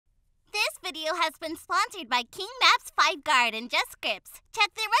video has been sponsored by King Maps 5 Guard and Just Scripts.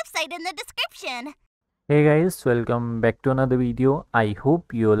 Check their website in the description. Hey guys, welcome back to another video. I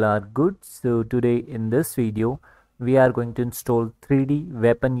hope you all are good. So today in this video we are going to install 3D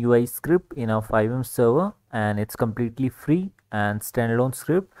weapon UI script in our FiveM server, and it's completely free and standalone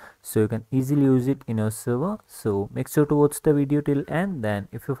script, so you can easily use it in your server. So make sure to watch the video till end. Then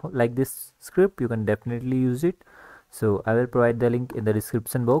if you like this script, you can definitely use it. So I will provide the link in the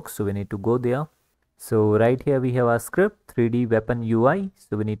description box, so we need to go there. So right here we have our script 3D weapon UI.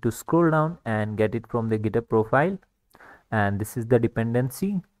 So we need to scroll down and get it from the GitHub profile, and this is the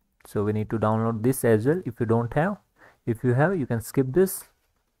dependency. So we need to download this as well if you don't have. If you have, you can skip this.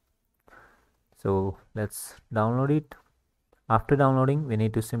 So let's download it. After downloading, we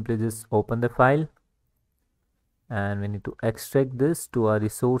need to simply just open the file, and we need to extract this to our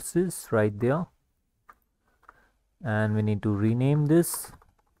resources right there, and we need to rename this.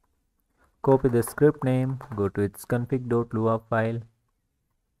 Copy the script name, go to its config.lua file,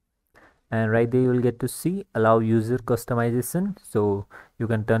 and right there you will get to see allow user customization. So you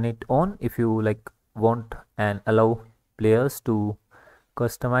can turn it on if you want and allow players to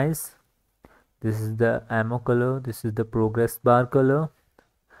customize. This is the ammo color, this is the progress bar color,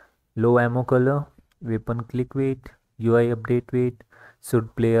 low ammo color, weapon click weight, UI update weight,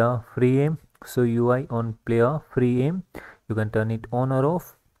 should player free aim. So UI on player free aim, you can turn it on or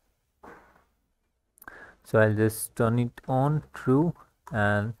off. So I'll just turn it on true,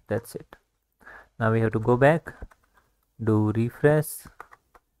 and that's it. Now we have to go back, do refresh,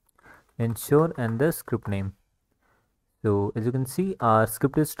 ensure, and the script name. So as you can see, our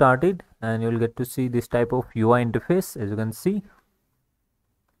script is started, and you'll get to see this type of UI interface, as you can see.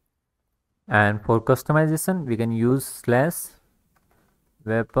 And for customization, we can use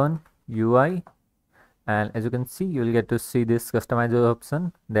 /weapon UI, and as you can see, you'll get to see this customizer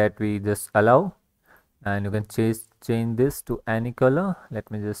option that we just allow, and you can change this to any color.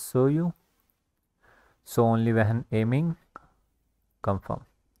 Let me just show you. So only when aiming, confirm,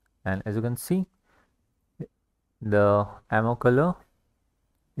 and as you can see, the ammo color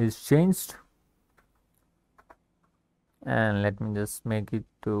is changed. And let me just make it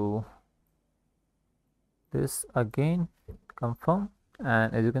to this again, confirm,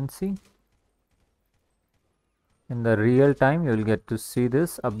 and as you can see, in the real time you will get to see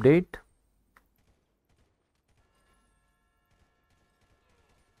this update.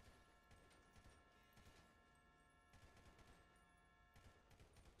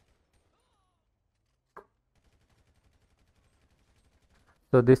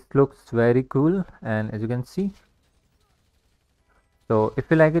 So this looks very cool, and as you can see, so if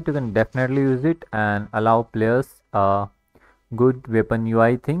you like it, you can definitely use it and allow players a good weapon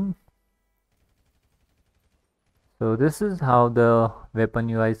UI thing. So this is how the weapon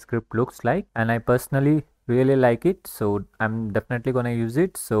UI script looks like, and I personally really like it, so I'm definitely gonna use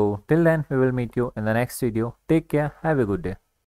it. So till then, we will meet you in the next video. Take care, have a good day.